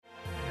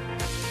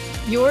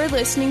You're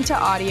listening to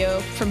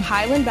audio from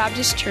Highland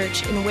Baptist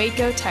Church in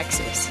Waco,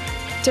 Texas.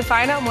 To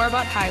find out more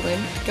about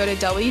Highland, go to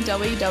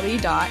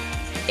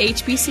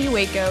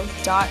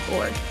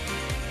www.hbcwaco.org.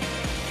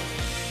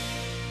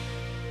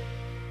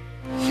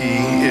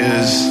 He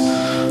is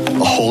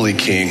a holy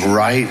king,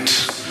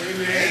 right?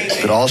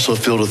 But also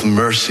filled with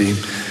mercy.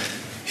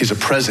 He's a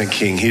present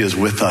king. He is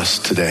with us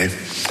today.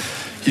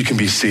 You can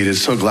be seated.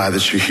 So glad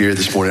that you're here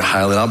this morning at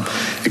Highland. I'm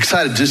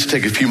excited just to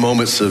take a few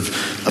moments of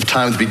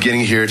time at the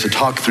beginning here to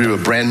talk through a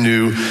brand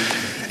new,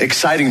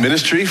 exciting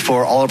ministry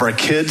for all of our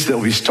kids that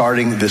will be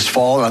starting this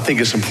fall. And I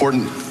think it's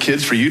important,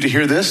 kids, for you to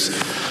hear this.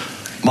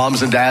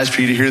 Moms and dads, for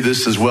you to hear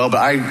this as well.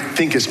 But I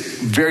think it's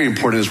very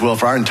important as well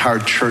for our entire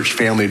church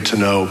family to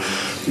know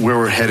where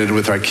we're headed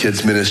with our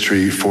kids'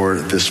 ministry for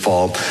this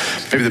fall.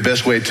 Maybe the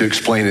best way to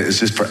explain it is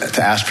just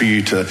to ask for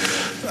you to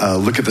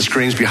look at the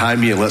screens behind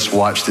me and let's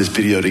watch this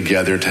video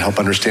together to help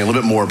understand a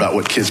little bit more about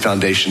what Kids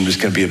Foundation is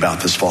going to be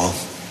about this fall.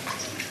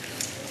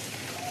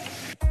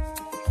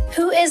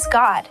 Who is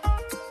God?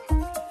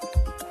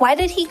 Why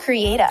did he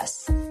create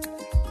us?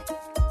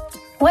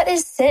 What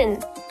is sin?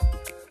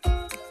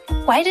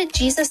 Why did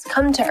Jesus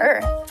come to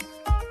earth?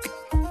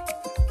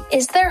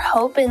 Is there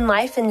hope in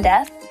life and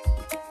death?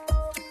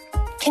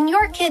 Can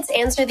your kids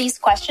answer these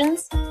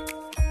questions?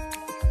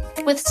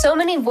 With so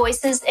many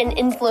voices and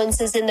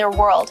influences in their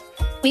world,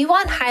 we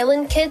want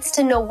Highland kids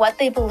to know what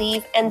they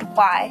believe and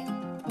why.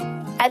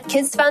 At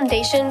Kids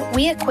Foundation,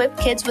 we equip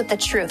kids with the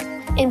truth,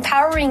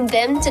 empowering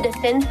them to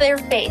defend their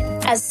faith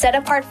as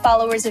set-apart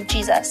followers of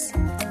Jesus.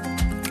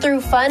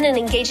 Through fun and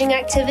engaging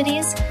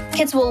activities,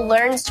 kids will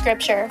learn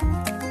scripture,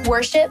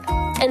 worship,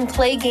 and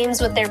play games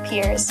with their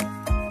peers.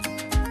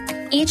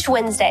 Each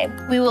Wednesday,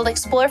 we will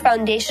explore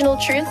foundational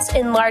truths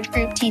in large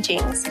group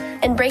teachings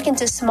and break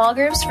into small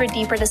groups for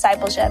deeper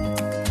discipleship.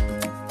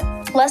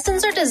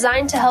 Lessons are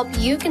designed to help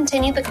you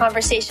continue the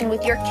conversation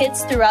with your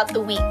kids throughout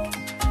the week.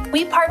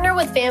 We partner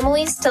with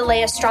families to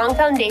lay a strong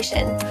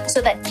foundation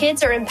so that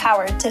kids are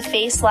empowered to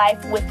face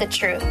life with the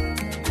truth.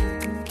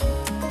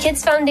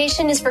 Kids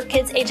Foundation is for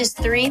kids ages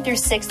 3 through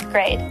 6th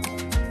grade.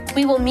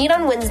 We will meet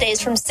on Wednesdays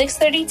from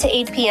 6:30 to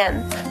 8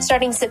 p.m.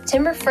 starting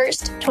September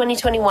 1st,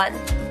 2021.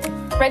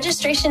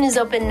 Registration is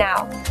open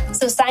now,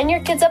 so sign your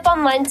kids up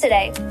online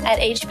today at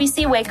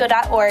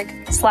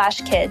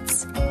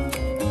hbcwaco.org/kids.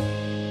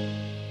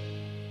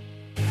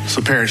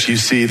 So parents, you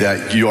see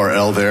that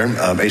URL there,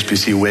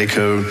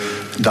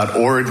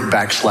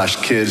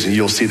 hbcwaco.org/kids, and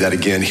you'll see that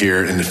again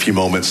here in a few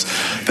moments.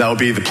 That will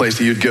be the place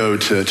that you'd go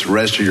to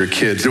register your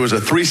kids. There was a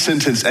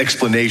 3-sentence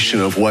explanation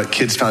of what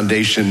Kids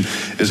Foundation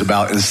is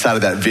about inside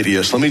of that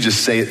video. So let me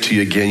just say it to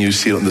you again. You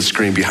see it on the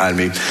screen behind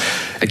me.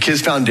 At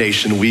Kids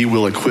Foundation, we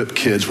will equip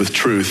kids with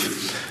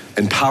truth,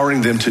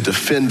 empowering them to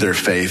defend their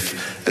faith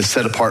as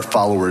set-apart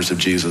followers of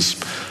Jesus.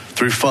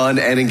 Through fun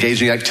and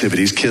engaging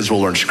activities, kids will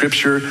learn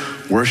scripture,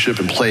 worship,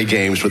 and play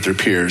games with their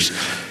peers.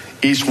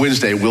 Each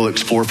Wednesday, we'll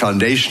explore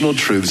foundational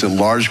truths in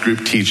large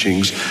group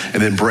teachings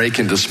and then break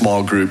into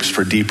small groups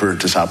for deeper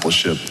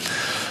discipleship.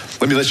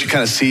 Let me let you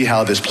kind of see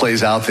how this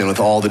plays out then with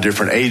all the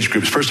different age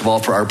groups. First of all,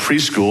 for our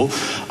preschool,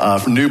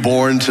 from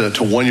newborn to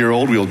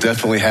 1-year-old, we'll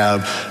definitely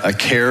have a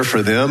care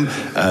for them.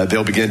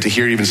 They'll begin to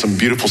hear even some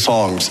beautiful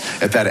songs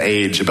at that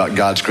age about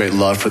God's great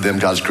love for them,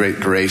 God's great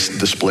grace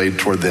displayed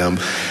toward them.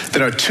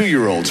 Then our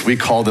 2-year-olds, we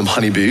call them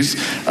honeybees.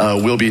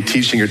 We'll be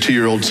teaching your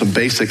 2-year-old some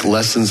basic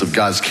lessons of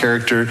God's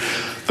character.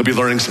 They'll be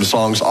learning some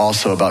songs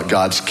also about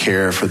God's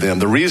care for them.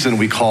 The reason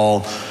we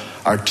call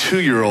our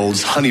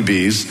 2-year-olds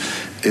honeybees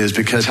is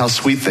because how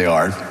sweet they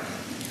are.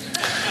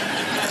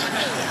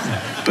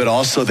 But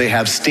also they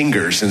have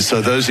stingers. And so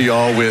those of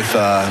y'all with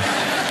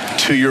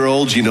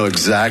 2-year-olds, you know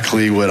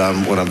exactly what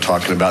I'm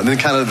talking about. And then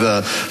kind of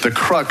the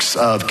crux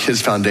of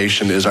Kids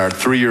Foundation is our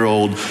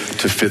 3-year-old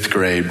to 5th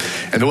grade.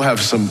 And we'll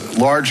have some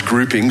large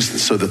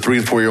groupings. So the 3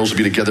 and 4-year-olds will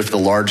be together for the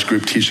large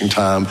group teaching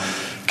time.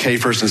 K,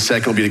 1st and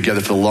 2nd will be together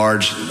for the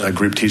large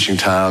group teaching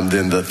time.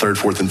 Then the 3rd,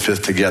 4th, and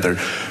 5th together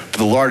for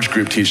the large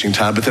group teaching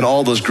time. But then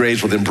all those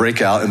grades will then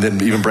break out and then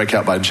even break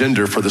out by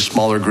gender for the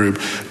smaller group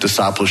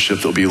discipleship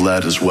that will be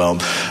led as well.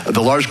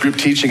 The large group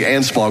teaching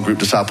and small group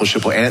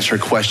discipleship will answer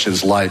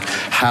questions like,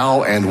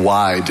 how and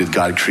why did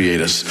God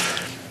create us?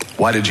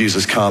 Why did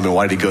Jesus come and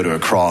why did he go to a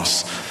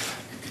cross?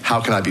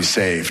 How can I be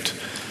saved?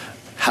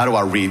 How do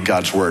I read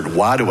God's word?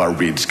 Why do I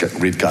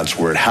read God's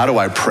word? How do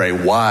I pray?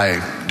 Why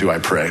do I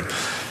pray?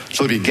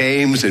 So there'll be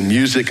games and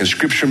music and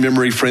scripture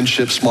memory,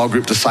 friendship. Small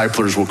group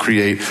disciplers will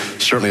create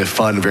certainly a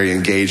fun, very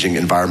engaging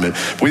environment.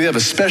 We have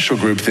a special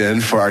group then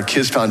for our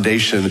Kids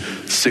Foundation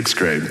 6th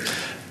grade.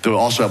 They'll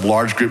also have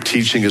large group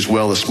teaching as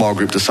well as small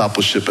group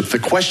discipleship. But the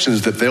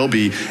questions that they'll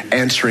be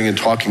answering and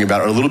talking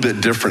about are a little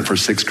bit different for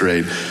 6th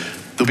grade.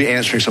 They'll be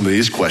answering some of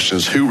these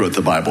questions. Who wrote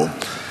the Bible?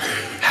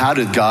 How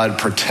did God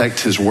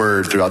protect his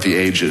word throughout the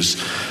ages?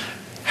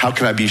 How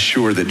can I be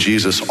sure that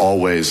Jesus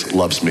always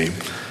loves me?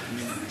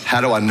 How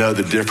do I know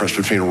the difference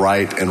between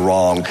right and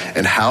wrong?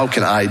 And how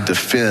can I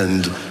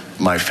defend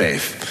my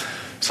faith?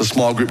 So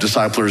small group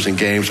disciplers and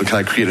games will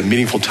kind of create a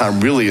meaningful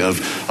time really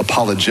of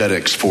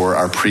apologetics for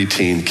our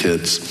preteen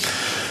kids.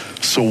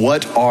 So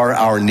what are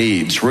our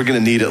needs? We're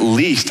going to need at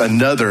least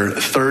another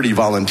 30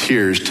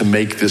 volunteers to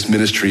make this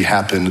ministry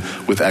happen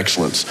with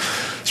excellence.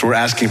 So we're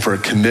asking for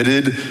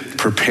committed,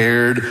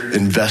 prepared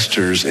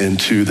investors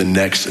into the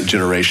next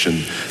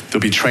generation.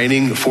 There'll be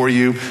training for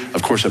you.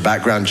 Of course, a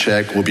background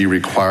check will be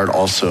required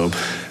also.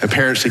 And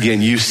parents,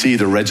 again, you see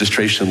the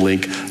registration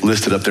link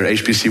listed up there,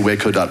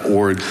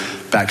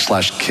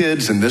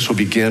 hbcwaco.org/kids. And this will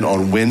begin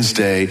on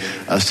Wednesday,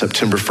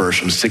 September 1st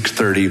from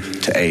 6:30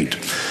 to 8.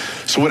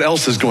 So what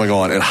else is going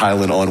on at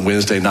Highland on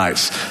Wednesday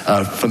nights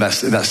from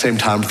that same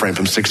time frame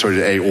from 6:30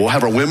 to 8? We'll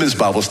have our women's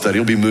Bible study.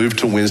 It'll be moved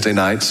to Wednesday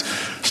nights,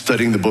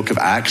 studying the book of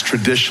Acts.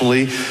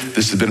 Traditionally,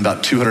 this has been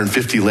about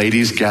 250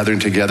 ladies gathering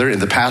together. In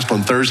the past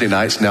on Thursday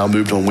nights, now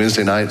moved on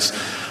Wednesday nights.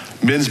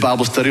 Men's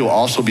Bible study will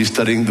also be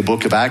studying the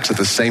book of Acts at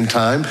the same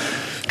time.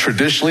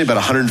 Traditionally, about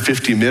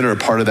 150 men are a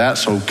part of that.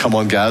 So come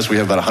on, guys. We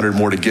have about 100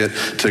 more to get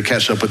to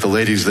catch up with the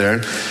ladies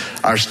there.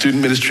 Our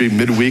student ministry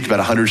midweek, about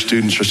 100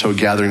 students or so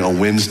gathering on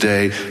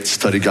Wednesday to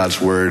study God's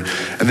word.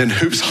 And then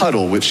Hoops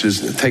Huddle, which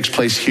takes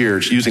place here.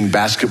 It's using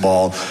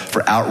basketball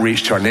for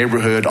outreach to our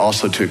neighborhood,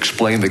 also to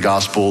explain the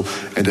gospel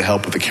and to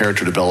help with the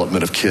character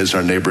development of kids in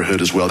our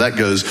neighborhood as well. That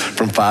goes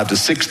from 5 to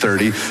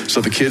 6:30.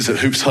 So the kids at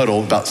Hoops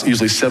Huddle, about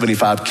usually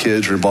 75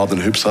 kids are involved in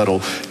Hoops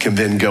Huddle, can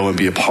then go and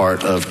be a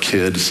part of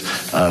Kids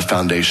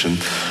Foundation.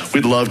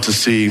 We'd love to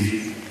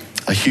see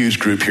a huge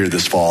group here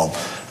this fall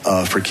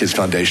for Kids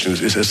Foundation.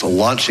 It's a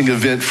launching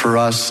event for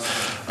us.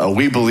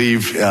 We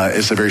believe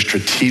it's a very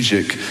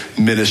strategic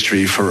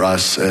ministry for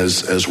us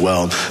as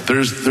well.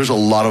 There's a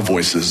lot of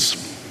voices.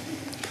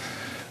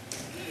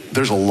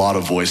 There's a lot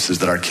of voices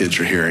that our kids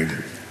are hearing.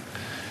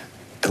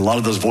 And a lot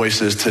of those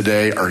voices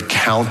today are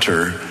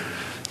counter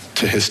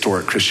to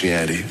historic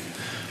Christianity,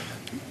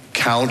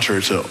 counter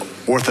to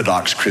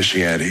Orthodox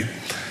Christianity.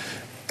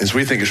 And so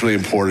we think it's really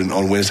important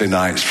on Wednesday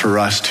nights for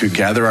us to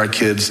gather our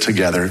kids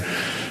together,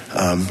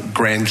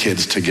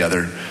 grandkids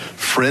together,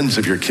 friends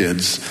of your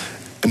kids,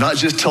 and not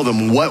just tell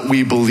them what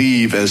we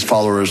believe as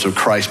followers of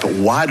Christ, but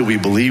why do we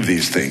believe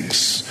these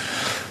things,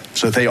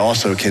 so that they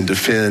also can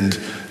defend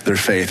their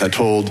faith. I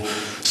told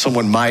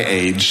someone my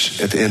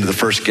age at the end of the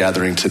first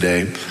gathering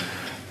today,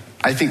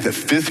 I think that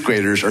fifth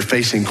graders are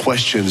facing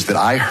questions that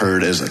I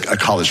heard as a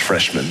college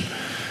freshman.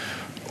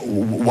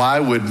 Why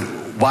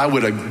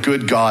would a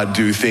good God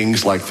do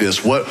things like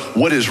this?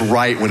 What is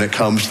right when it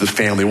comes to the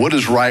family? What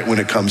is right when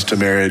it comes to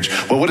marriage?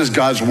 Well, what does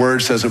God's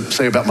word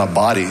say about my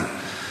body,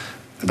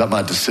 about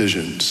my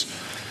decisions?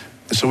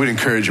 And so we'd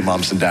encourage your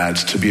moms and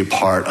dads to be a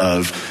part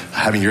of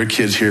having your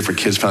kids here for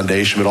Kids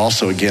Foundation. But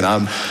also, again,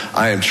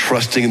 I am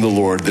trusting in the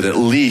Lord that at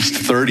least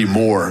 30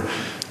 more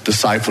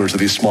disciplers of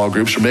these small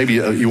groups, or maybe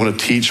you want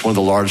to teach one of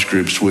the large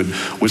groups, would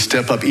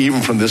step up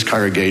even from this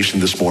congregation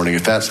this morning.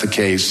 If that's the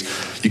case,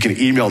 you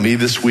can email me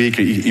this week,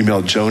 or you can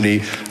email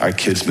Joni, our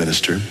kids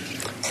minister.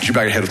 Would you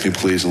bow your head with me,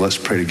 please, and let's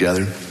pray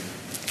together.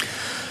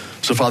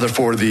 So, Father,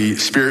 for the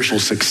spiritual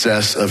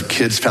success of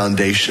Kids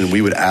Foundation,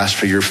 we would ask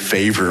for your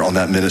favor on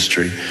that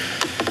ministry.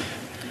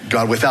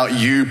 God, without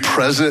you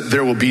present,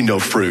 there will be no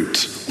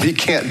fruit. We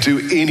can't do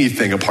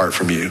anything apart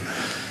from you.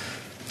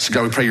 So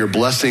God, we pray your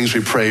blessings.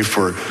 We pray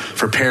for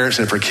parents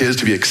and for kids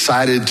to be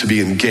excited, to be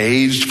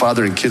engaged,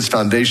 Father, in Kids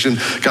Foundation.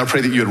 God, I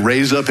pray that you would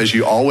raise up, as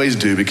you always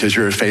do, because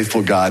you're a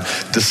faithful God,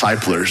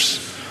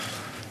 disciplers,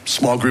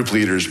 small group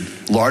leaders,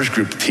 large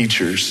group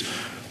teachers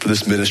for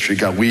this ministry.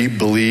 God, we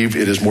believe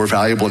it is more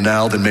valuable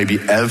now than maybe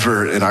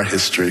ever in our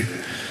history,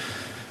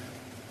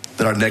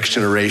 that our next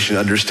generation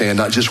understand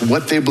not just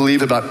what they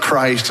believe about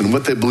Christ and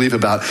what they believe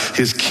about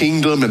his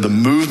kingdom and the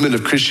movement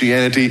of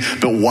Christianity,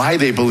 but why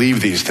they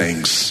believe these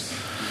things.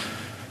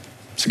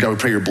 So God, we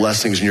pray your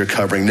blessings and your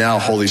covering. Now,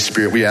 Holy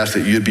Spirit, we ask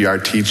that you'd be our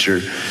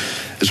teacher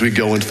as we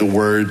go into the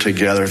word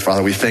together.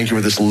 Father, we thank you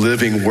for this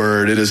living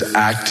word. It is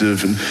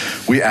active, and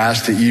we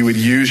ask that you would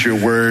use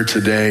your word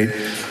today,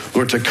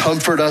 Lord, to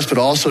comfort us, but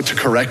also to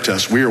correct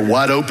us. We are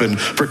wide open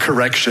for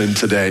correction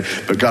today,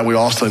 but God, we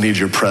also need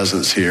your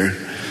presence here.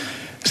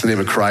 It's in the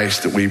name of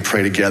Christ that we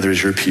pray together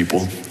as your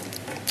people.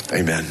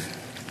 Amen.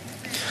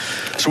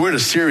 So we're in a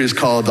series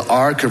called The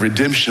Ark of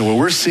Redemption, where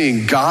we're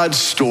seeing God's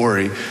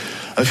story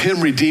of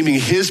him redeeming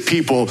his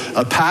people,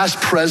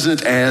 past,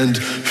 present, and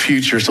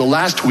future. So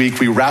last week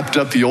we wrapped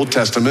up the Old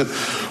Testament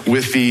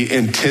with the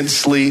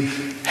intensely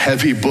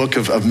heavy book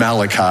of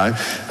Malachi.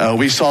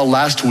 We saw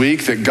last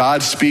week that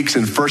God speaks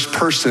in first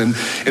person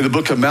in the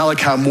book of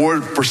Malachi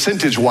more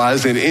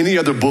percentage-wise than any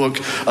other book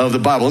of the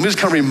Bible. Let me just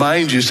kind of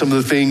remind you some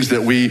of the things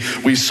that we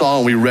saw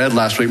and we read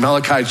last week.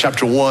 Malachi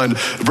chapter 1,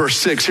 verse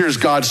 6. Here's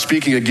God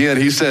speaking again.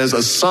 He says,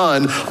 a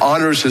son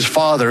honors his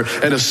father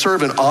and a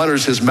servant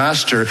honors his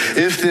master.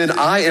 If then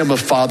I am a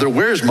father,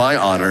 where is my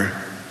honor?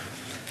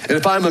 And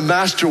if I'm a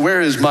master,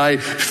 where is my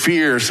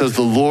fear, says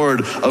the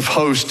Lord of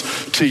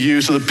hosts to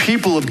you. So the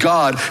people of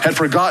God had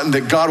forgotten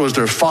that God was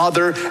their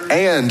father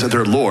and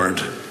their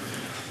Lord,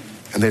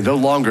 and they no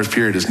longer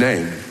feared his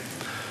name.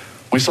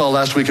 We saw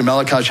last week in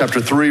Malachi chapter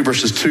 3,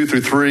 verses 2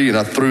 through 3, and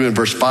I threw in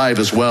verse 5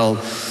 as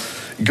well.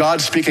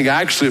 God speaking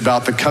actually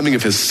about the coming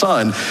of his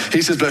son.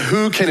 He says, but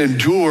who can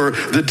endure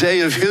the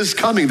day of his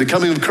coming, the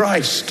coming of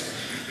Christ?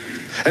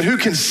 And who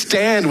can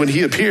stand when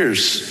he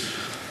appears?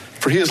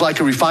 For he is like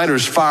a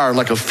refiner's fire and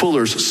like a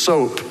fuller's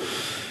soap.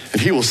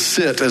 And he will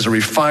sit as a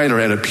refiner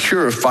and a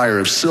purifier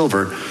of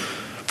silver.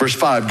 Verse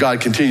 5,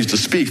 God continues to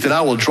speak. Then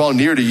I will draw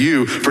near to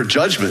you for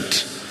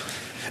judgment.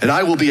 And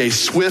I will be a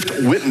swift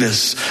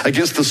witness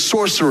against the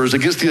sorcerers,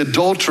 against the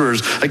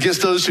adulterers,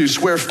 against those who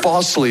swear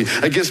falsely,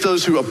 against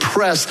those who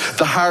oppress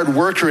the hired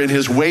worker in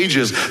his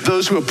wages,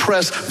 those who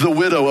oppress the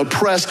widow,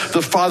 oppress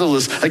the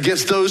fatherless,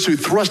 against those who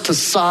thrust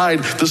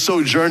aside the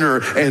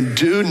sojourner. And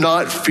do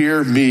not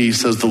fear me,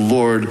 says the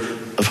Lord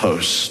of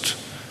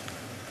hosts.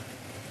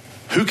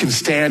 Who can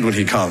stand when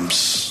he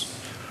comes?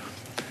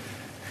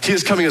 He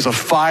is coming as a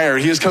fire.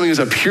 He is coming as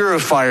a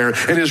purifier,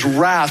 and his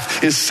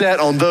wrath is set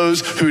on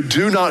those who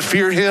do not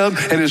fear him,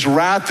 and his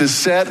wrath is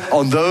set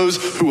on those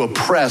who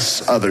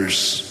oppress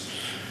others.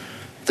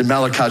 Then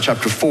Malachi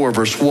chapter 4,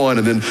 verse 1,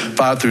 and then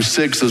 5 through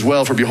 6 as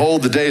well. For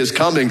behold, the day is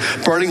coming,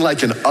 burning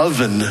like an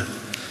oven,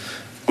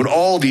 when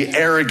all the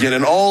arrogant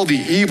and all the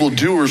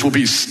evildoers will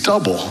be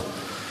stubble.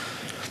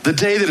 The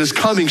day that is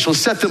coming shall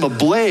set them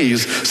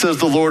ablaze, says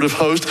the Lord of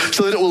hosts,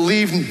 so that it will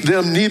leave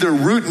them neither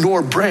root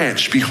nor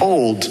branch.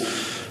 Behold,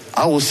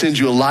 I will send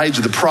you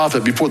Elijah the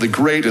prophet before the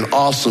great and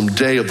awesome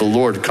day of the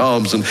Lord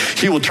comes. And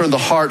he will turn the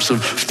hearts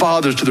of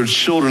fathers to their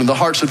children and the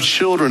hearts of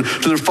children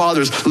to their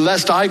fathers,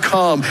 lest I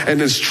come and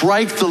then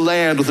strike the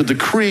land with a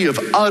decree of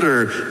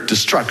utter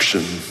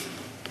destruction.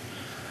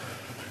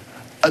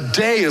 A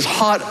day as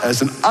hot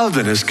as an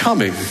oven is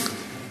coming.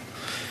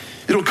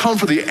 It'll come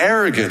for the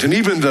arrogant, and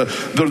even the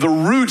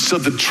roots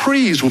of the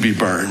trees will be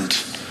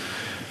burned.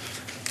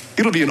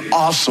 It'll be an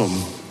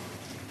awesome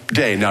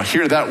day. Now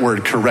hear that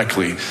word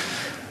correctly.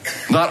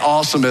 Not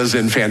awesome as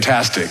in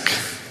fantastic,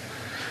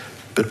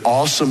 but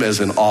awesome as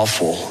in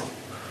awful.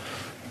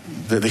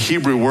 The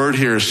Hebrew word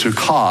here is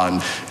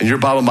sukkah, and your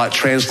Bible might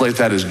translate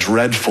that as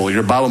dreadful.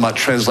 Your Bible might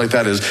translate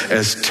that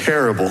as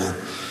terrible.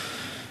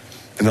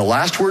 And the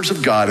last words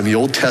of God in the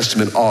Old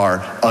Testament are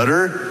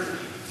utter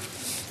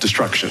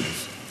destruction.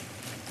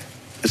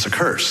 It's a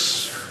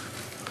curse.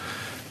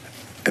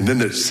 And then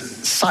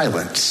there's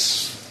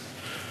silence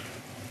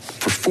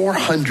for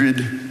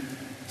 400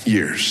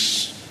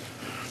 years.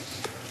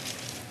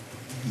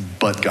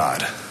 But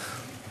God.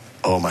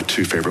 Oh, my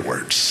two favorite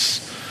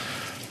words.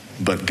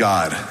 But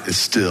God is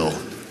still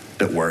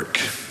at work.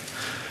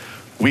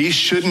 We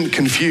shouldn't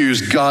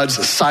confuse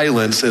God's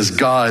silence as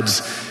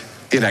God's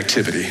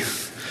inactivity.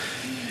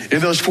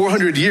 In those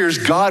 400 years,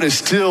 God is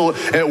still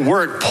at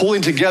work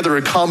pulling together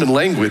a common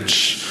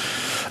language.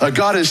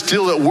 God is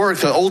still at work.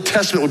 The Old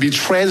Testament would be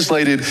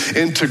translated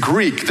into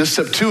Greek, the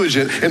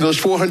Septuagint, in those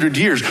 400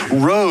 years.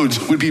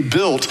 Roads would be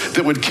built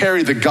that would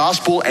carry the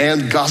gospel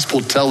and gospel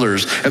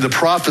tellers. And the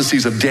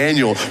prophecies of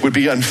Daniel would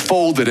be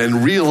unfolded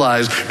and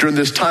realized during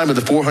this time of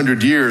the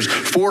 400 years.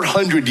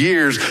 400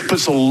 years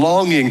puts a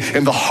longing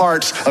in the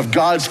hearts of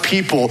God's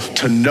people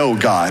to know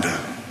God.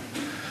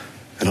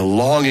 And a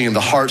longing in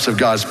the hearts of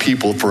God's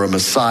people for a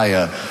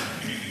Messiah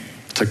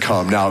to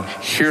come. Now,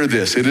 hear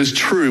this. It is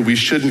true we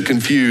shouldn't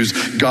confuse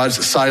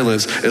God's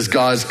silence as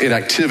God's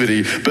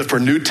inactivity, but for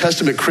New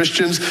Testament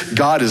Christians,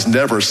 God is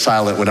never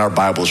silent when our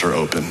Bibles are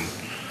open.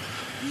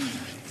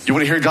 You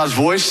want to hear God's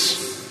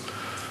voice?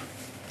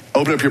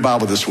 Open up your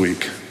Bible this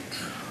week.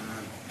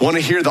 Want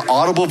to hear the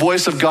audible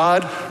voice of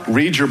God?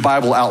 Read your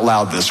Bible out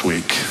loud this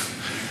week.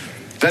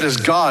 That is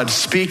God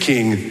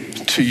speaking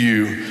to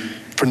you.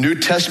 For New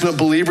Testament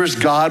believers,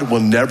 God will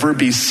never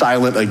be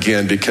silent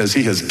again because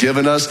he has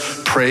given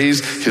us,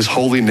 praise his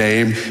holy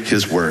name,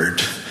 his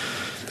word.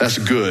 That's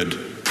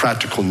good,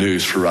 practical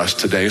news for us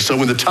today. So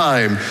when the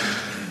time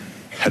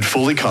had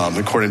fully come,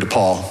 according to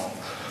Paul,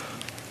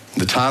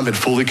 the time had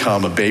fully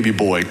come, a baby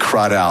boy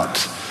cried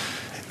out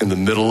in the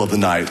middle of the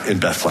night in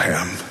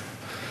Bethlehem.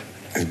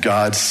 And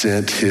God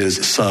sent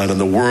his son, and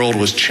the world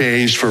was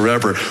changed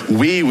forever.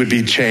 We would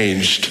be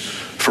changed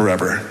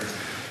forever.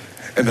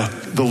 And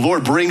the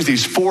Lord brings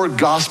these four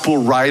gospel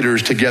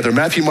writers together.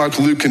 Matthew, Mark,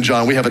 Luke, and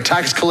John. We have a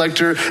tax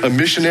collector, a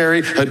missionary,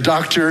 a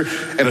doctor,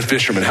 and a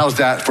fisherman. How's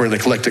that for an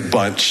eclectic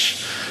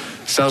bunch?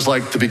 Sounds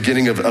like the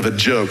beginning of a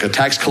joke. A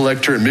tax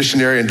collector, a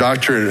missionary, and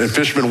doctor, and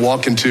fisherman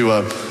walk into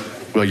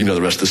well, you know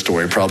the rest of the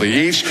story probably.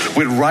 Each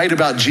would write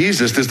about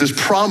Jesus, this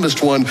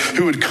promised one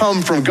who would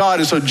come from God.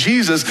 And so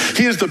Jesus,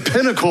 he is the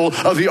pinnacle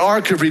of the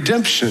arc of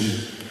redemption.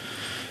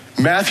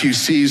 Matthew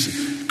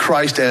sees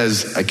Christ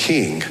as a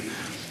king,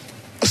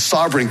 a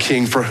sovereign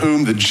king for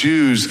whom the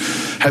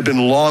Jews had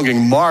been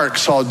longing. Mark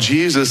saw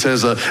Jesus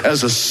as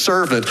a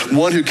servant,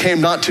 one who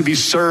came not to be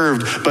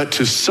served, but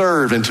to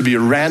serve and to be a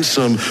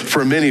ransom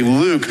for many.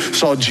 Luke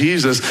saw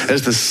Jesus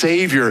as the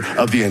savior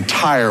of the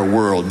entire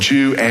world,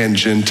 Jew and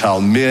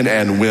Gentile, men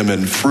and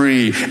women,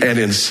 free and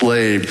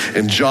enslaved.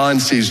 And John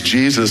sees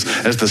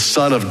Jesus as the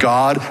Son of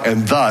God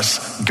and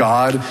thus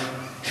God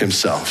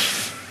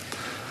himself.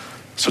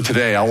 So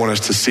today I want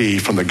us to see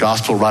from the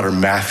gospel writer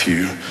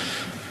Matthew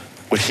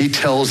what he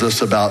tells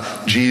us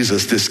about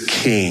Jesus, this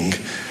king,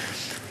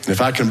 And if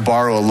I can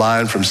borrow a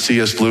line from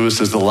C.S.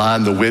 Lewis as The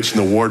Lion, the Witch,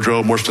 and the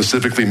Wardrobe, more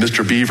specifically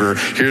Mr. Beaver,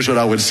 here's what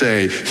I would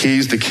say.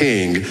 He's the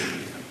king,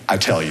 I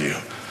tell you.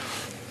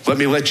 Let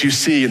me let you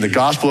see in the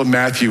Gospel of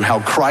Matthew how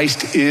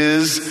Christ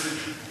is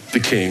the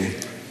king.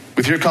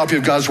 With your copy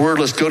of God's Word,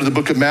 let's go to the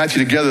book of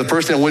Matthew together. The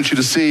first thing I want you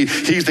to see,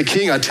 he's the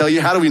king, I tell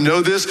you. How do we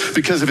know this?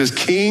 Because of his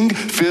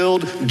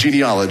king-filled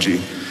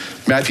genealogy.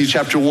 Matthew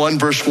chapter 1,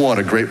 verse 1,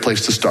 a great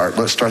place to start.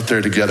 Let's start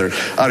there together.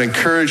 I'd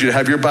encourage you to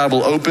have your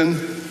Bible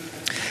open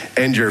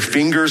and your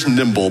fingers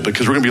nimble,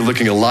 because we're going to be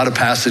looking at a lot of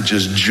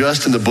passages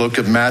just in the book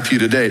of Matthew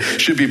today.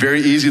 Should be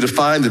very easy to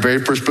find, the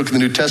very first book of the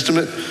New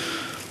Testament.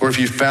 Or if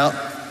you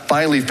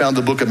finally found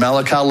the book of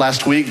Malachi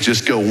last week,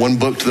 just go one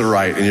book to the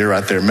right and you're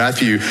right there.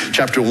 Matthew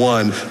chapter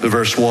 1, the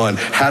verse 1.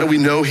 How do we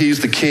know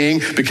he's the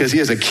king? Because he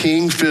has a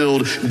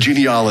king-filled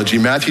genealogy.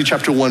 Matthew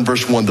chapter 1,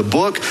 verse 1. The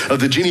book of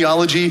the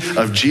genealogy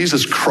of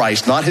Jesus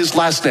Christ, not his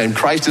last name.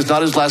 Christ is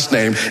not his last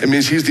name. It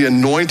means he's the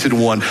anointed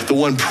one, the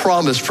one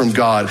promised from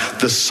God,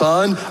 the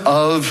son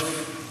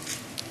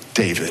of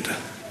David.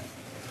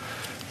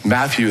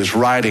 Matthew is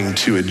writing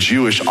to a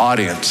Jewish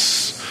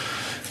audience.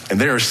 And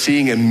they are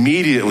seeing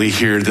immediately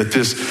here that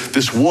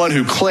this one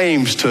who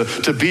claims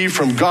to be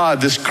from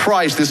God, this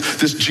Christ,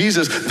 this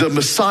Jesus, the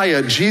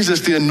Messiah, Jesus,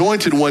 the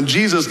anointed one,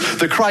 Jesus,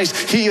 the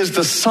Christ, he is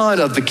the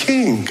son of the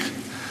king,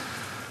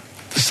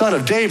 the son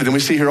of David. And we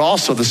see here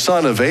also the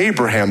son of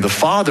Abraham, the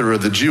father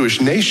of the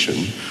Jewish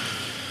nation.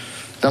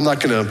 Now, I'm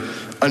not going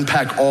to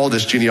unpack all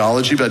this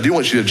genealogy, but I do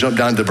want you to jump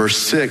down to verse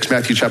 6,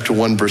 Matthew chapter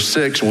 1, verse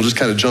 6, and we'll just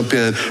kind of jump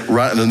in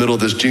right in the middle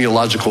of this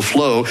genealogical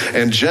flow.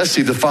 And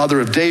Jesse, the father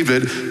of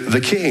David, the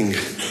king.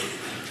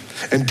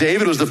 And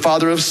David was the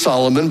father of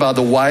Solomon by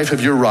the wife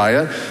of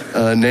Uriah,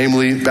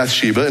 namely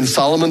Bathsheba. And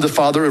Solomon the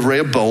father of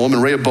Rehoboam,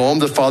 and Rehoboam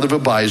the father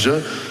of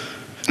Abijah.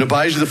 And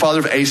Abijah the father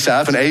of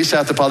Asaph, and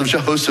Asaph the father of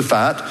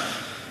Jehoshaphat.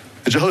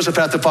 And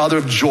Jehoshaphat the father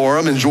of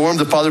Joram, and Joram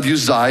the father of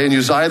Uzziah, and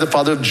Uzziah the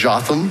father of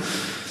Jotham.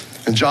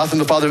 And Jotham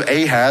the father of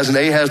Ahaz, and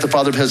Ahaz the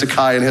father of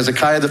Hezekiah, and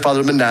Hezekiah the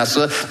father of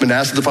Manasseh,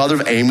 Manasseh the father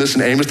of Amos,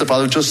 and Amos the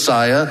father of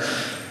Josiah,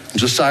 and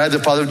Josiah the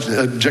father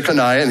of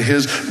Jeconiah and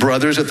his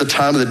brothers at the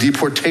time of the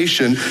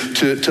deportation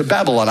to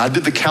Babylon. I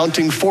did the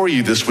counting for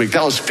you this week.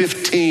 That was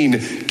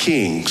 15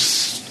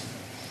 kings.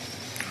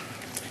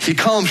 He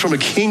comes from a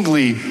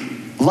kingly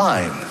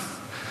line.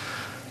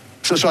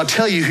 So I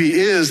tell you, he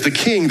is the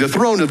king. The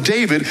throne of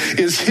David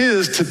is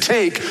his to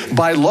take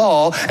by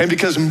law. And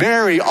because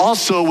Mary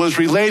also was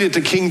related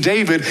to King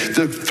David,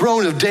 the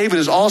throne of David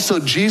is also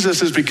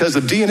Jesus's because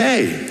of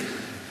DNA.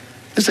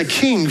 It's a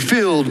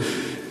king-filled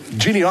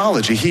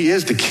genealogy. He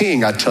is the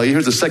king, I tell you.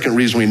 Here's the second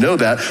reason we know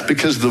that,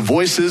 because the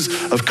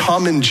voices of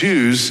common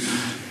Jews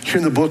here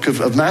in the book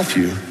of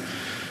Matthew.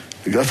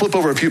 Flip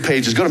over a few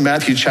pages. Go to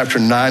Matthew chapter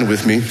 9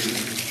 with me.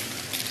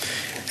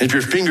 If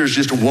your fingers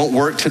just won't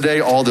work today,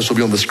 all this will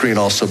be on the screen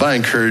also. But I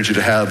encourage you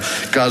to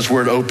have God's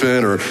word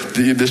open, or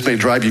this may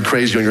drive you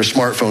crazy on your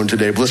smartphone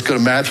today. But let's go to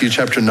Matthew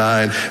chapter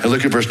 9 and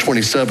look at verse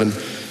 27.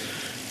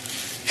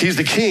 He's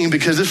the king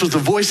because this was the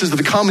voices of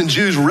the common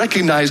Jews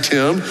recognized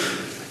him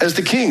as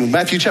the king.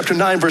 Matthew chapter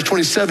 9, verse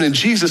 27, and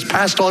Jesus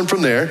passed on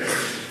from there,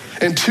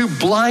 and two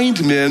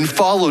blind men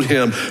followed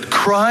him,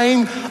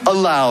 crying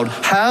aloud,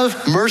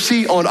 "Have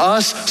mercy on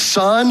us,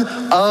 son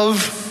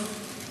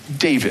of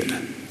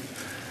David."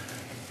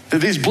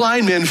 These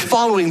blind men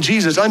following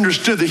Jesus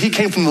understood that he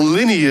came from the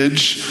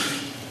lineage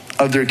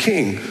of their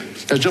king.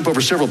 Let's jump over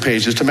several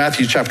pages to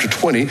Matthew chapter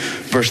 20,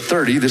 verse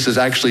 30. This is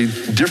actually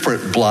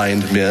different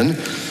blind men.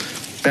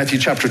 Matthew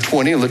chapter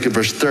 20, look at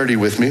verse 30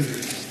 with me.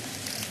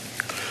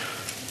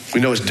 We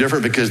know it's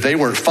different because they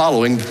weren't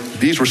following,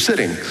 these were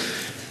sitting.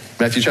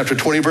 Matthew chapter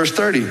 20, verse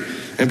 30.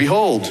 And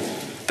behold,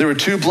 there were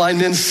two blind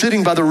men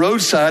sitting by the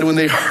roadside. When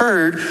they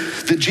heard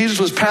that Jesus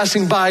was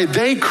passing by,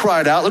 they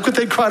cried out. Look what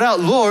they cried out.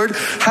 "Lord,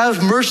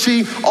 have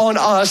mercy on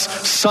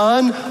us,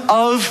 son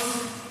of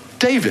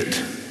David."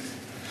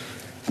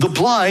 The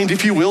blind,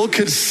 if you will,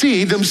 could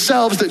see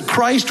themselves that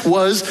Christ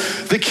was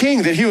the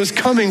king, that he was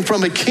coming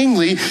from a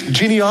kingly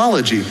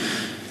genealogy.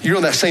 You're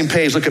on that same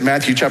page. Look at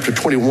Matthew chapter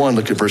 21.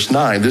 Look at verse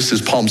 9. This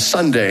is Palm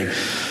Sunday.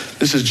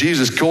 This is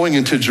Jesus going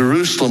into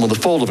Jerusalem on the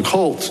foal of a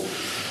colt.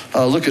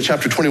 Look at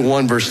chapter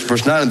 21,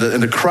 verse 9,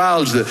 and the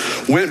crowds that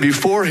went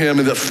before him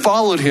and that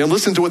followed him,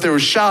 listen to what they were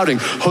shouting,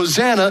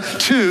 "Hosanna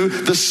to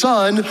the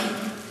Son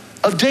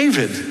of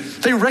David."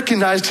 They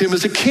recognized him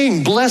as a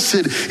king.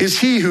 "Blessed is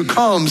he who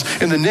comes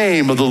in the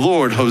name of the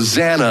Lord.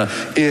 Hosanna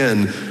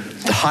in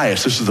the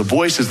highest." This is the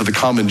voices of the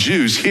common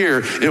Jews.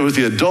 Here, it was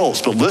the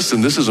adults. But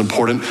listen, this is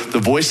important. The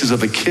voices of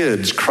the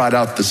kids cried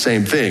out the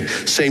same thing.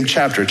 Same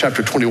chapter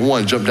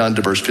 21, jump down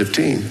to verse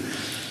 15.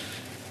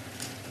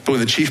 But when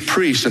the chief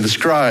priests and the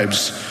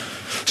scribes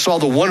saw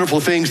the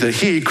wonderful things that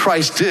he,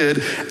 Christ,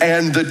 did,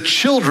 and the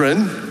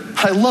children,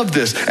 I love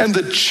this, and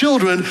the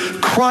children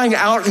crying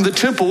out in the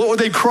temple, what were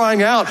they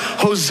crying out?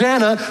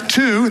 "Hosanna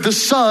to the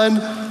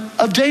Son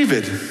of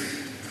David."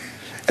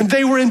 And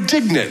they were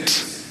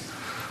indignant.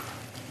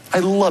 I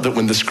love it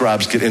when the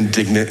scribes get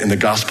indignant in the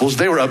Gospels.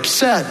 They were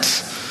upset.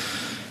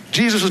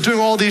 Jesus was doing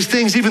all these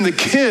things. Even the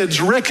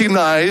kids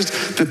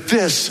recognized that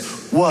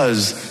this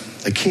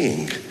was a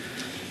king.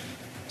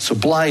 So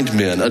blind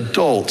men,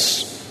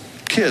 adults,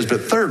 kids,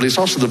 but thirdly, it's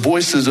also the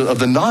voices of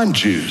the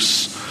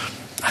non-Jews.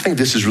 I think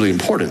this is really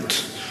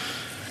important.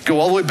 Go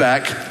all the way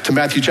back to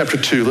Matthew chapter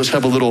 2. Let's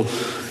have a little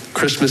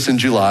Christmas in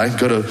July.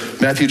 Go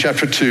to Matthew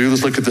chapter 2.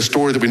 Let's look at the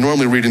story that we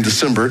normally read in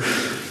December.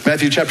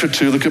 Matthew chapter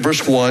 2, look at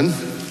verse 1.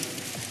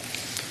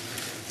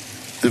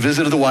 The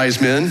visit of the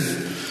wise men.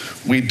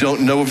 We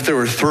don't know if there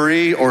were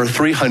 3 or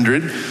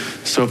 300.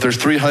 So if there's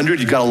 300,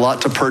 you've got a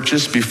lot to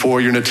purchase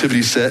before your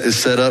nativity set is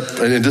set up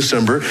in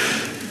December.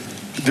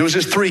 There was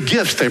just 3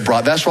 gifts they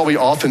brought. That's why we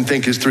often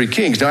think it's 3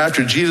 kings. Now,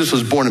 after Jesus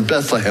was born in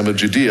Bethlehem of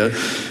Judea,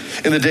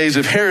 in the days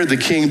of Herod the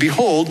king,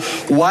 behold,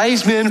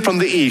 wise men from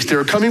the east. They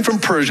were coming from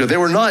Persia. They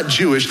were not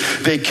Jewish.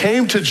 They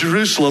came to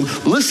Jerusalem.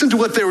 Listen to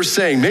what they were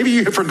saying. Maybe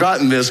you have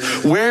forgotten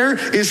this. Where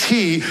is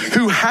he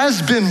who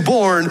has been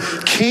born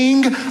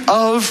King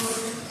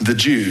of the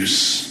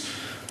Jews?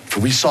 For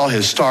we saw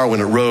his star when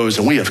it rose,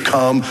 and we have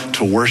come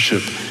to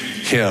worship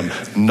him.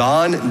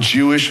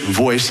 Non-Jewish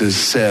voices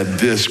said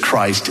this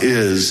Christ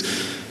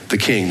is the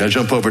king. Now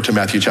jump over to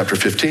Matthew chapter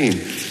 15.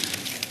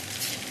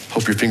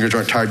 Hope your fingers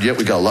aren't tired yet.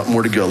 We got a lot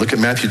more to go. Look at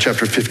Matthew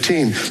chapter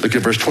 15. Look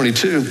at verse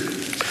 22.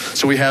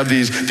 So we have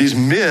these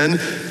men,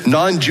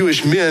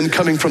 non-Jewish men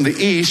coming from the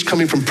east,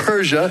 coming from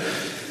Persia.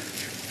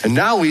 And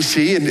now we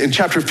see in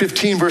chapter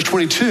 15, verse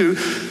 22,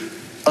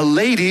 a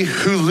lady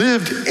who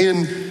lived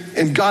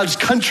in God's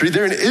country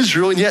there in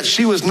Israel, and yet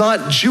she was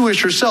not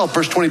Jewish herself.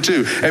 Verse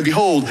 22, and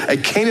behold, a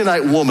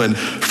Canaanite woman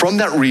from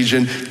that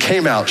region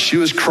came out. She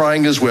was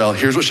crying as well.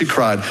 Here's what she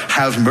cried.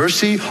 Have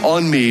mercy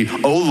on me,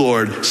 O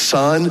Lord,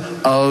 son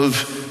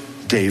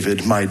of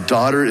David. My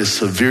daughter is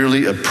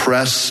severely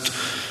oppressed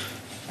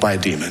by a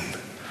demon.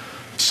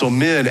 So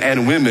men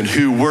and women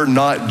who were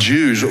not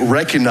Jews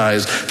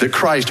recognized that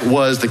Christ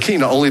was the king.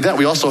 Not only that,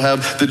 we also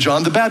have the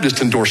John the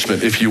Baptist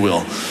endorsement, if you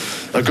will.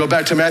 Go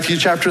back to Matthew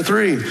chapter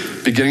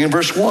 3, beginning in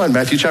verse 1.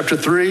 Matthew chapter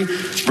 3,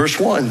 verse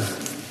 1.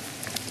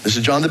 This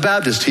is John the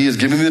Baptist. He is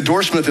giving the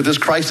endorsement that this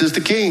Christ is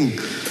the king.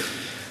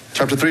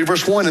 Chapter 3,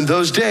 verse 1. In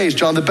those days,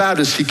 John the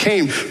Baptist, he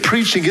came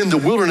preaching in the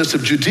wilderness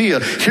of Judea.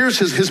 Here's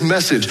his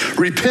message.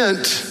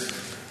 Repent,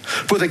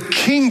 for the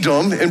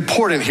kingdom,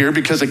 important here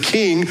because a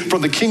king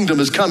from the kingdom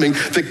is coming.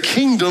 The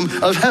kingdom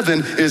of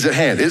heaven is at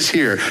hand. It's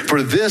here.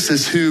 For this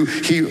is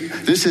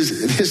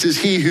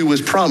he who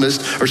was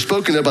promised or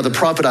spoken of by the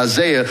prophet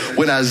Isaiah.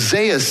 When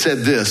Isaiah said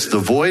this, the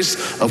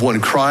voice of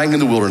one crying in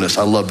the wilderness.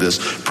 I love this.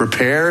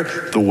 Prepare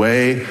the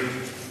way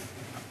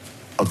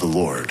of the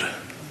Lord.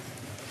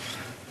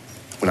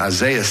 When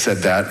Isaiah said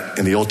that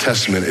in the Old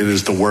Testament, it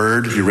is the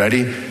word, you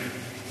ready?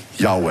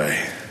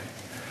 Yahweh,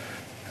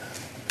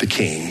 the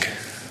king.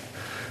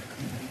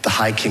 The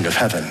high king of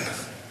heaven.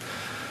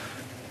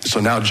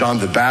 So now John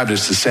the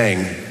Baptist is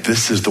saying,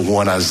 this is the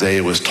one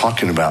Isaiah was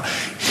talking about.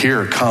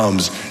 Here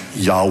comes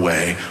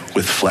Yahweh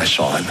with flesh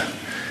on.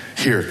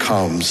 Here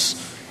comes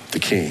the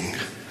king.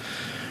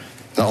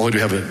 Not only do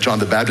we have a John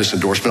the Baptist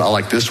endorsement, I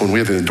like this one. We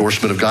have the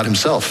endorsement of God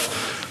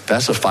himself.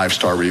 That's a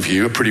 5-star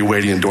review, a pretty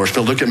weighty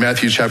endorsement. Look at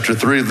Matthew chapter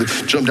 3.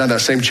 Jump down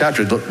that same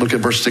chapter. Look at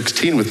verse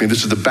 16 with me.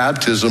 This is the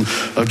baptism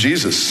of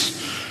Jesus.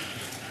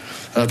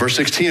 Verse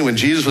 16, when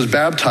Jesus was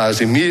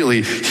baptized,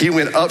 immediately he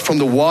went up from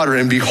the water,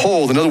 and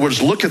behold, in other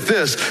words, look at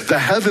this, the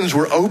heavens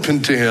were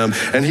opened to him,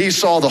 and he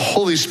saw the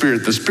Holy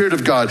Spirit, the Spirit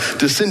of God,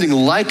 descending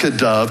like a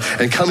dove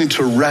and coming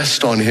to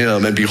rest on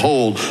him. And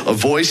behold, a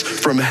voice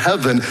from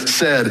heaven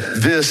said,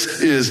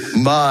 this is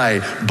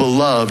my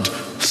beloved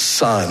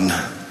Son,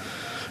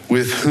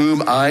 with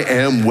whom I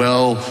am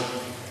well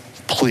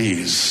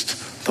pleased.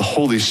 The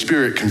Holy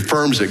Spirit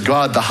confirms it.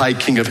 God, the high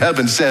king of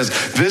heaven,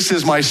 says, this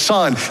is my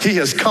son. He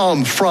has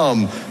come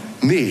from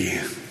me.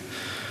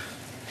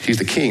 He's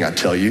the king, I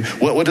tell you.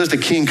 What does the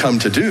king come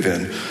to do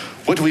then?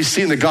 What do we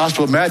see in the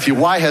Gospel of Matthew?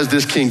 Why has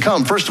this king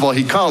come? First of all,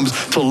 he comes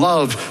to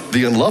love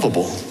the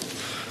unlovable.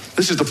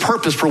 This is the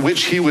purpose for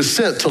which he was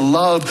sent, to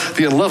love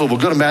the unlovable.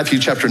 Go to Matthew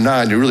chapter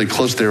 9. You're really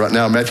close there right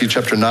now. Matthew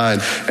chapter 9,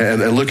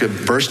 and look at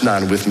verse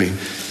 9 with me.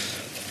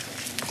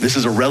 This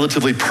is a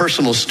relatively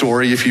personal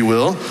story, if you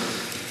will,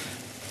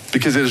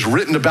 because it is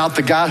written about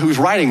the guy who's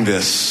writing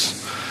this.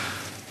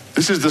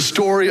 This is the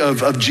story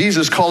of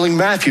Jesus calling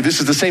Matthew. This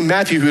is the same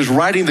Matthew who is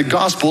writing the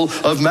Gospel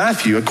of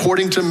Matthew,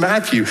 according to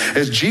Matthew.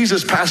 As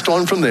Jesus passed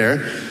on from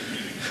there,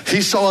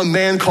 he saw a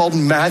man called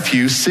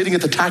Matthew sitting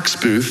at the tax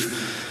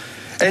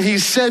booth, and he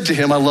said to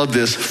him, I love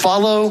this,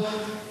 follow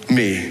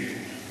me.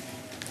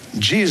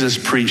 Jesus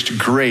preached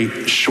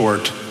great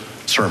short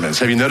sermons.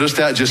 Have you noticed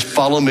that? Just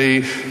follow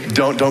me.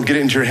 Don't get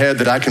it into your head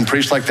that I can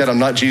preach like that. I'm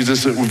not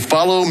Jesus.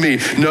 Follow me.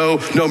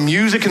 No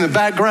music in the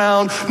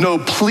background, no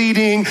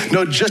pleading,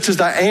 no just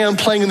as I am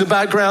playing in the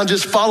background.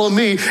 Just follow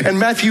me. And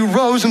Matthew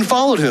rose and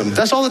followed him.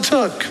 That's all it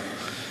took.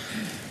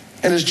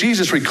 And as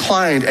Jesus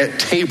reclined at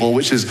table,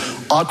 which is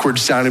awkward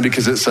sounding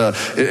because it's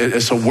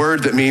a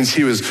word that means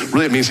he was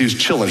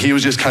chilling. He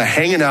was just kind of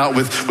hanging out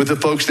with the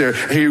folks there.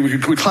 He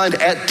reclined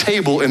at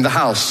table in the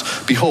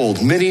house.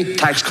 Behold, many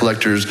tax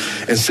collectors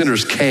and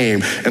sinners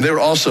came, and they were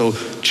also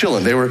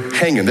chilling. They were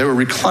hanging. They were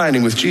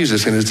reclining with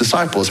Jesus and his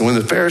disciples. And when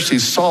the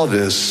Pharisees saw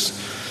this,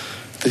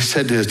 they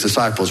said to his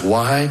disciples,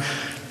 "Why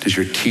does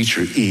your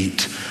teacher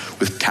eat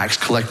with tax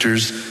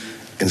collectors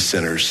and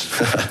sinners?"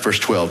 Verse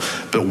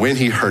 12, but when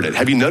he heard it.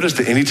 Have you noticed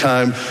that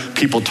anytime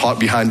people talk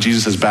behind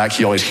Jesus' back,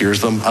 he always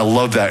hears them? I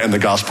love that in the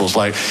Gospels.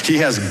 Like, he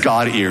has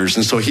God ears,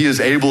 and so he is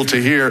able to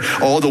hear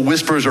all the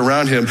whispers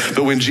around him.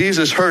 But when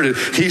Jesus heard it,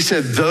 he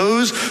said,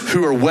 "Those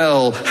who are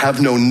well have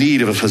no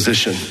need of a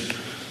physician,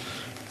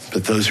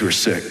 but those who are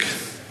sick."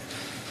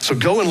 So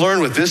go and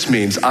learn what this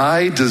means.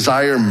 I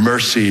desire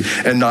mercy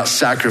and not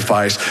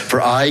sacrifice,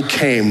 for I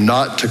came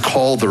not to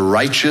call the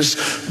righteous,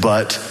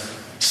 but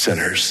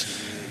sinners.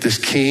 This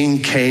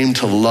king came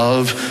to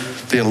love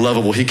the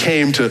unlovable. He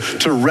came to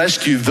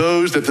rescue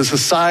those that the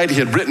society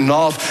had written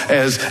off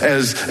as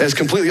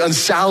completely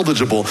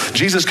unsalvageable.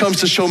 Jesus comes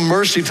to show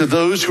mercy to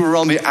those who are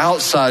on the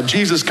outside.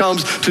 Jesus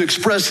comes to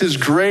express his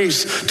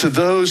grace to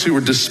those who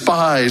were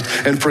despised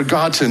and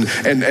forgotten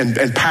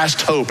and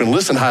past hope. And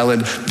listen,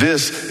 Highland,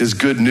 this is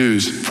good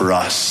news for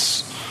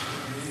us.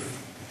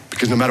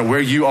 Because no matter where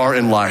you are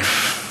in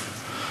life,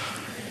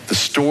 the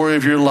story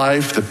of your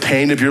life, the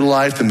pain of your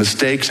life, the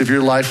mistakes of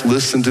your life,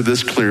 listen to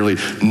this clearly.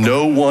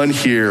 No one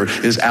here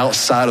is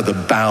outside of the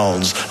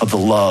bounds of the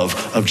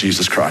love of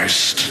Jesus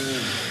Christ.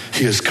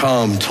 He has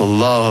come to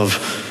love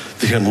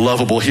the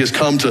unlovable. He has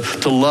come to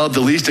love the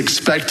least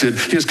expected.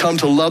 He has come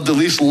to love the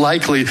least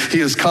likely. He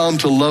has come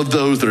to love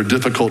those that are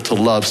difficult to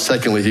love.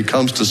 Secondly, he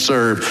comes to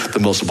serve the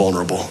most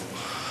vulnerable.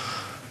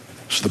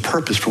 So the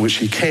purpose for which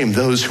he came,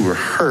 those who were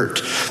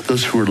hurt,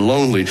 those who were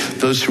lonely,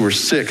 those who were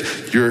sick.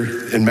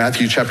 You're in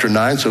Matthew chapter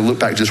 9, so look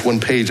back just one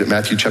page at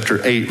Matthew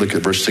chapter 8. Look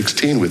at verse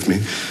 16 with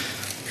me.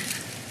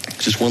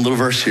 Just one little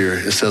verse here.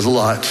 It says a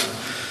lot.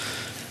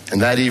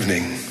 And that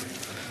evening,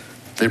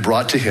 they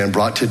brought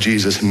to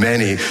Jesus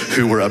many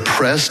who were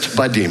oppressed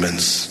by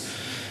demons.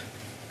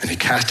 And he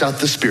cast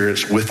out the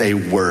spirits with a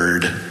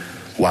word.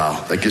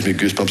 Wow, that gives me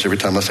goosebumps every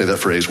time I say that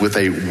phrase, with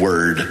a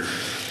word.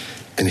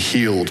 And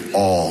healed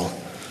all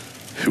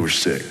who were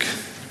sick.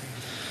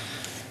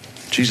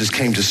 Jesus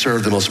came to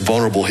serve the most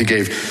vulnerable. He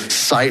gave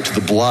sight to the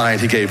blind.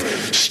 He gave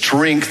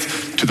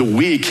strength to the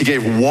weak. He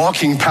gave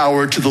walking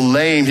power to the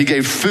lame. He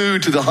gave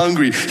food to the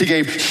hungry. He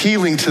gave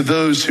healing to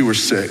those who were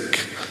sick.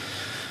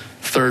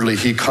 Thirdly,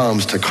 he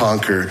comes to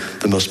conquer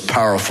the most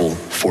powerful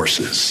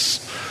forces.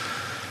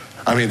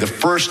 I mean, the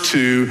first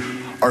two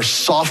are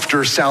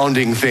softer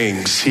sounding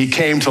things. He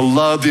came to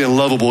love the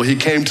unlovable. He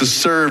came to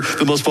serve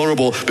the most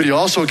vulnerable, but he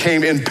also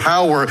came in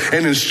power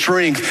and in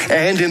strength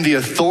and in the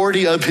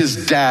authority of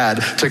his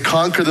dad to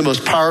conquer the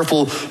most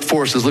powerful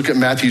forces. Look at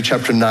Matthew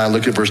chapter 9.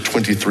 Look at verse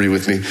 23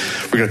 with me.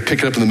 We're going to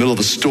pick it up in the middle of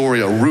the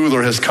story. A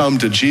ruler has come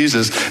to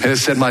Jesus and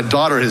has said, "My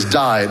daughter has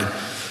died."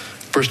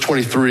 Verse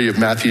 23 of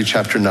Matthew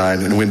chapter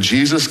 9. And when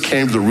Jesus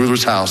came to the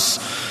ruler's house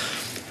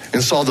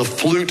and saw the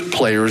flute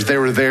players, they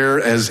were there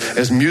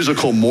as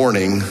musical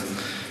mourning,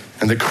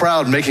 and the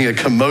crowd making a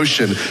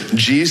commotion,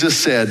 Jesus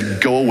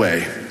said, "Go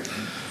away,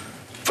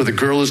 for the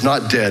girl is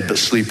not dead, but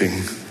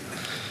sleeping."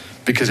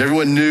 Because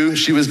everyone knew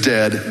she was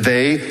dead,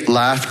 they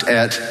laughed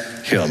at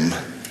him.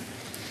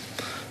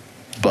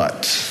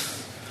 But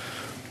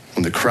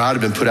when the crowd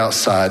had been put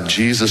outside,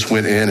 Jesus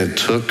went in and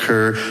took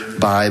her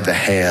by the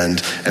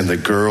hand, and the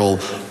girl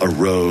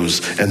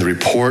arose. And the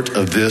report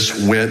of this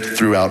went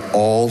throughout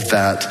all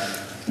that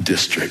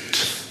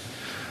district.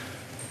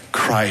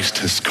 Christ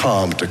has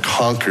come to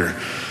conquer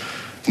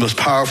the most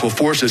powerful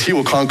forces. He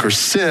will conquer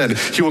sin.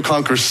 He will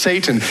conquer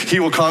Satan. He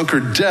will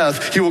conquer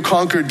death. He will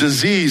conquer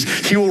disease.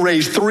 He will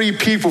raise 3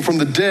 people from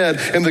the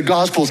dead in the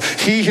Gospels.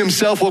 He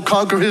himself will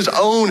conquer his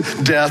own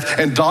death.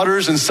 And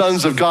daughters and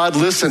sons of God,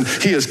 listen,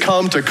 he has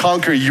come to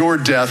conquer your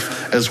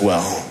death as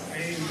well.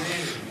 Amen.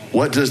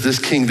 What does this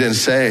king then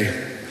say?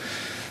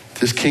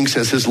 This king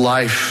says his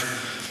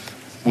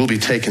life will be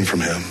taken from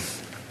him.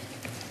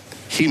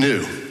 He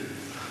knew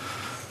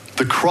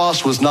the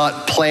cross was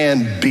not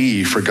plan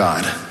B for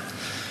God.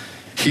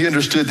 He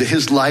understood that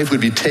his life would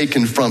be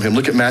taken from him.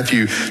 Look at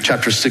Matthew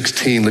chapter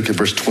 16. Look at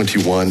verse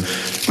 21.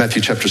 Matthew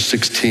chapter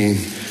 16.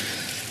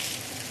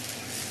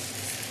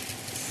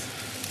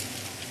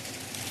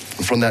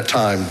 And from that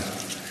time,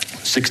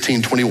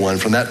 16:21,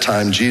 from that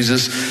time,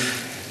 Jesus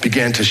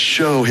began to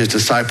show his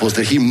disciples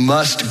that he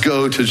must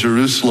go to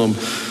Jerusalem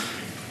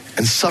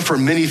and suffer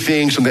many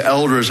things from the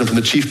elders and from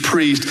the chief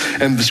priests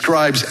and the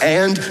scribes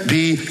and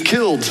be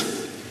killed.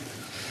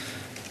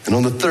 And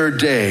on the 3rd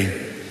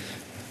day,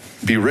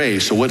 be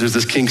raised. So what does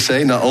this king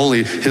say? Not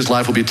only his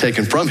life will be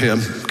taken from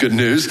him, good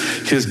news,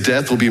 his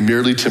death will be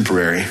merely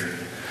temporary.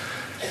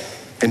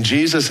 And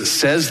Jesus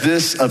says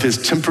this of his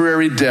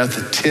temporary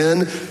death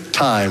 10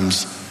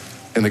 times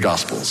in the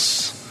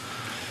Gospels.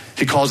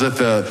 He calls it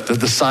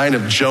the sign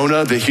of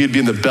Jonah, that he'd be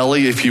in the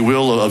belly, if you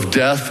will, of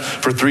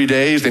death for 3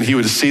 days, then he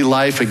would see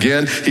life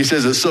again. He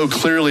says it so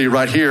clearly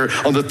right here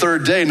on the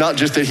third day, not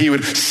just that he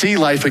would see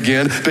life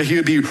again, but he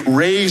would be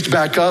raised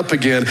back up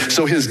again.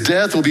 So his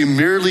death will be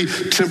merely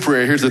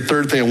temporary. Here's the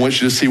third thing I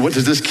want you to see. What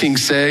does this king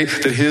say?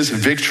 That his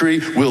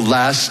victory will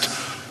last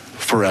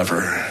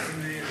forever.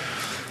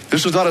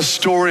 This was not a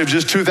story of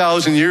just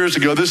 2,000 years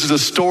ago. This is a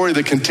story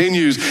that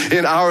continues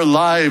in our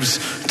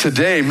lives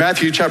today.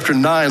 Matthew chapter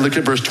 9, look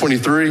at verse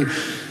 23.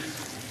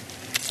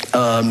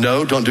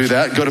 No, don't do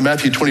that. Go to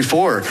Matthew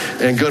 24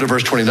 and go to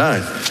verse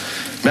 29.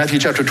 Matthew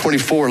chapter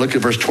 24, look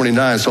at verse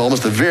 29. So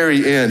almost the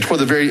very end,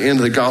 toward the very end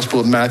of the Gospel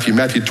of Matthew.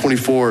 Matthew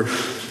 24,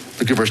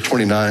 look at verse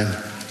 29.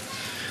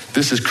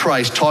 This is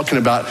Christ talking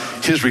about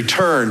his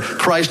return.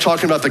 Christ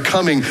talking about the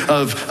coming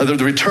of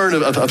the return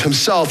of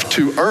himself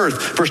to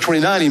earth. Verse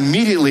 29,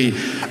 immediately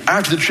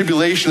after the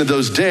tribulation of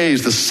those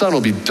days, the sun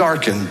will be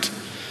darkened,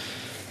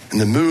 and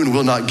the moon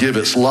will not give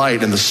its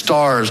light, and the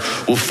stars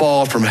will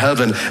fall from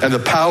heaven, and the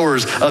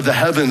powers of the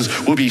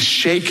heavens will be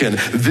shaken.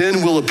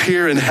 Then will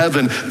appear in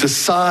heaven the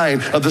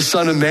sign of the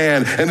Son of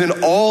Man, and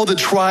then all the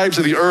tribes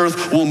of the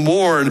earth will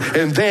mourn,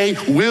 and they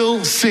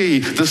will see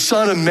the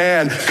Son of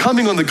Man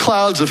coming on the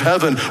clouds of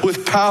heaven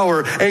with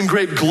power and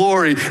great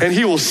glory, and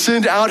he will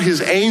send out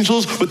his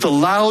angels with the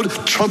loud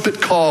trumpet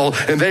call,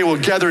 and they will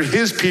gather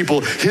his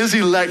people, his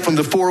elect from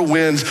the four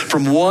winds,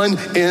 from one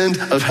end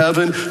of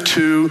heaven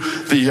to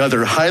the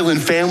other. Highland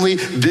family,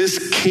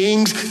 this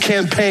king's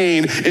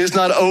campaign is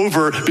not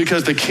over,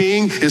 because the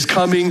king is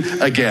coming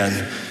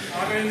again.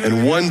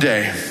 And one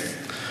day,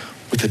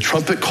 with the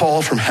trumpet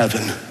call from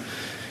heaven,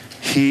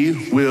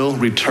 he will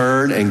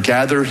return and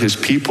gather his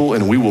people,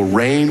 and we will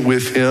reign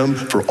with him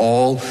for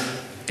all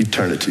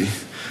eternity.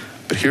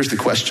 But here's the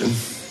question.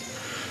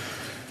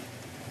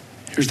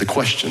 Here's the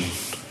question.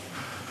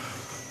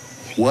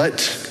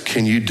 What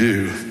can you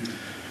do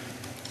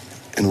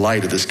in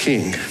light of this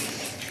king?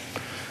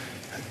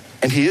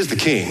 And he is the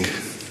king.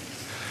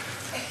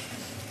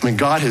 I mean,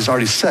 God has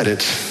already said it.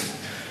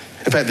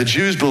 In fact, the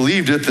Jews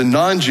believed it, the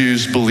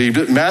non-Jews believed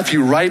it.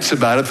 Matthew writes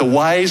about it, the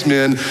wise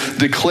men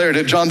declared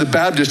it, John the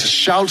Baptist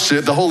shouts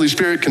it, the Holy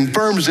Spirit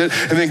confirms it,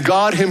 and then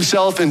God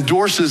himself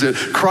endorses it.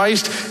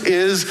 Christ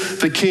is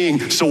the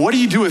king. So what do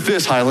you do with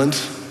this, Highland?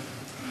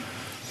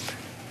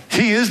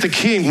 He is the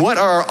king. What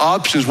are our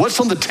options? What's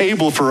on the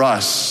table for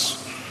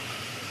us?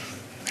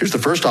 Here's the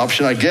first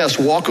option, I guess.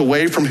 Walk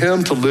away from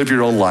him to live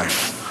your own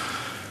life.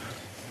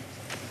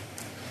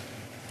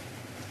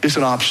 It's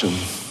an option.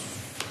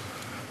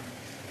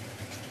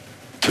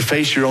 To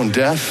face your own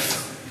death,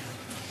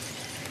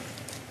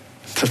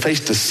 to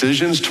face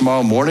decisions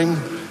tomorrow morning,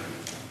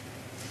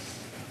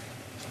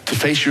 to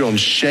face your own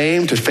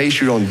shame, to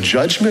face your own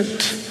judgment,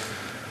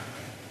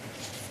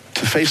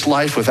 to face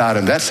life without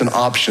him. That's an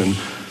option.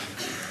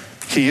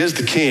 He is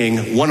the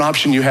king. One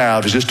option you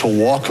have is just to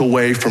walk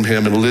away from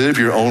him and live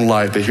your own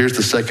life. But here's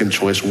the second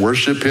choice.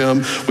 Worship him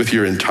with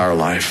your entire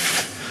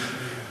life.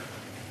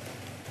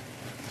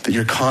 That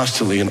you're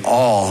constantly in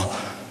awe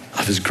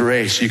of his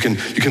grace. You can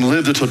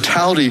live the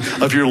totality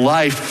of your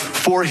life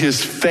for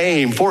his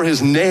fame, for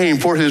his name,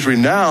 for his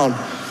renown. I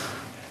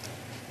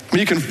mean,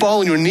 you can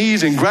fall on your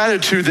knees in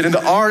gratitude that in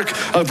the ark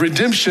of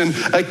redemption,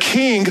 a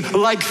king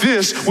like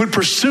this would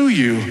pursue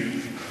you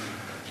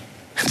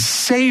and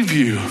save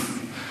you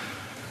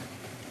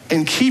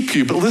and keep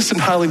you. But listen,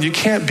 Highland, you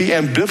can't be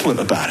ambivalent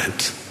about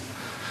it.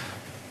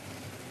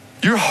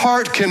 Your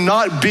heart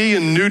cannot be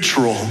in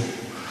neutral.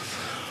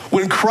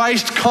 When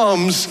Christ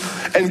comes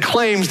and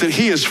claims that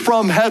he is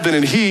from heaven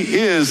and he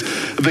is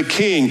the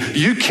king,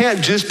 you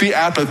can't just be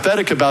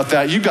apathetic about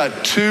that. You've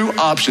got two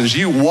options.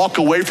 You walk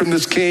away from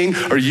this king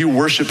or you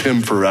worship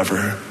him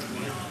forever.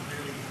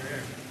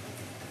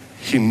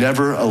 He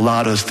never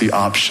allowed us the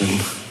option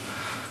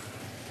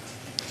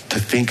to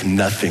think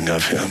nothing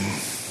of him.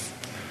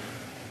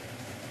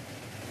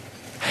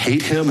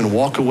 Hate him and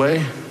walk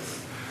away,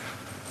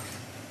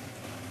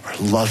 or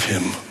love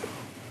him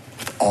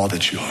with all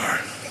that you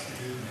are.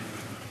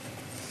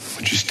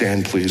 Would you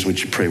stand, please? Would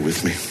you pray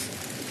with me?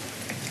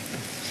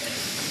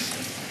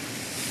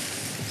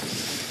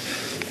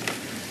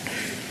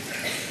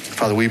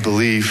 Father, we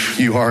believe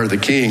you are the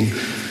king.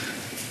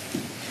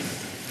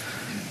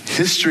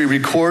 History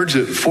records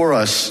it for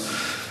us.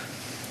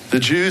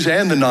 The Jews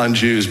and the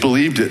non-Jews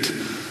believed it.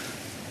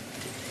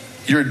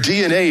 Your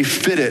DNA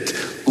fit it.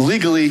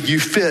 Legally, you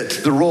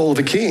fit the role of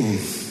a king.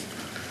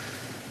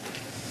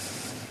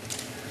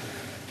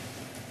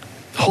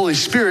 The Holy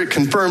Spirit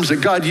confirms that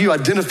God, you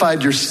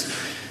identified your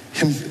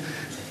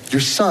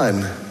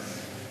son,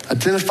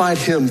 identified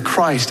him,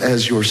 Christ,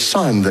 as your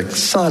son, the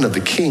son of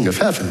the King of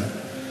heaven.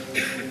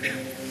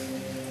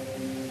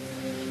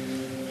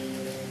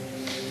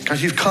 God,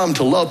 you've come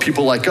to love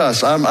people like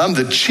us. I'm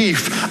the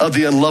chief of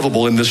the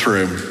unlovable in this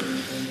room.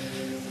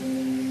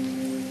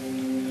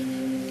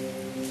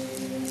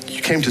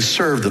 You came to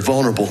serve the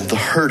vulnerable, the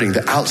hurting,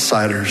 the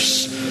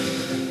outsiders,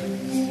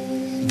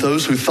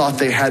 those who thought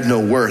they had no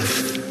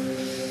worth.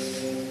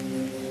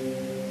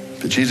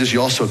 But Jesus,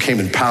 you also came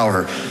in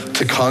power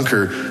to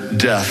conquer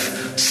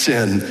death,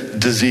 sin,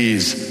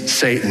 disease,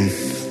 Satan.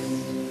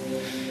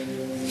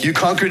 You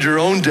conquered your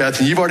own death,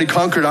 and you've already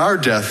conquered our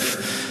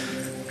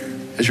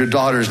death as your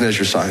daughters and as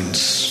your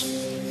sons.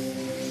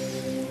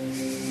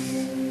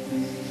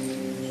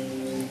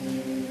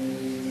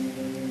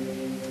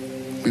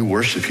 We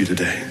worship you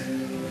today.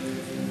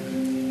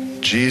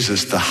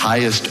 Jesus, the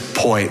highest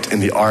point in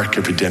the arc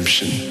of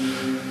redemption,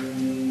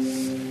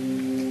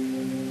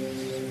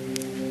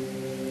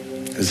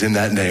 is in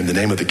that name, the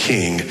name of the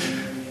King,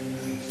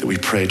 that we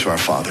pray to our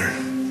Father.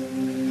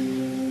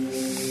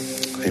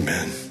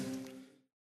 Amen.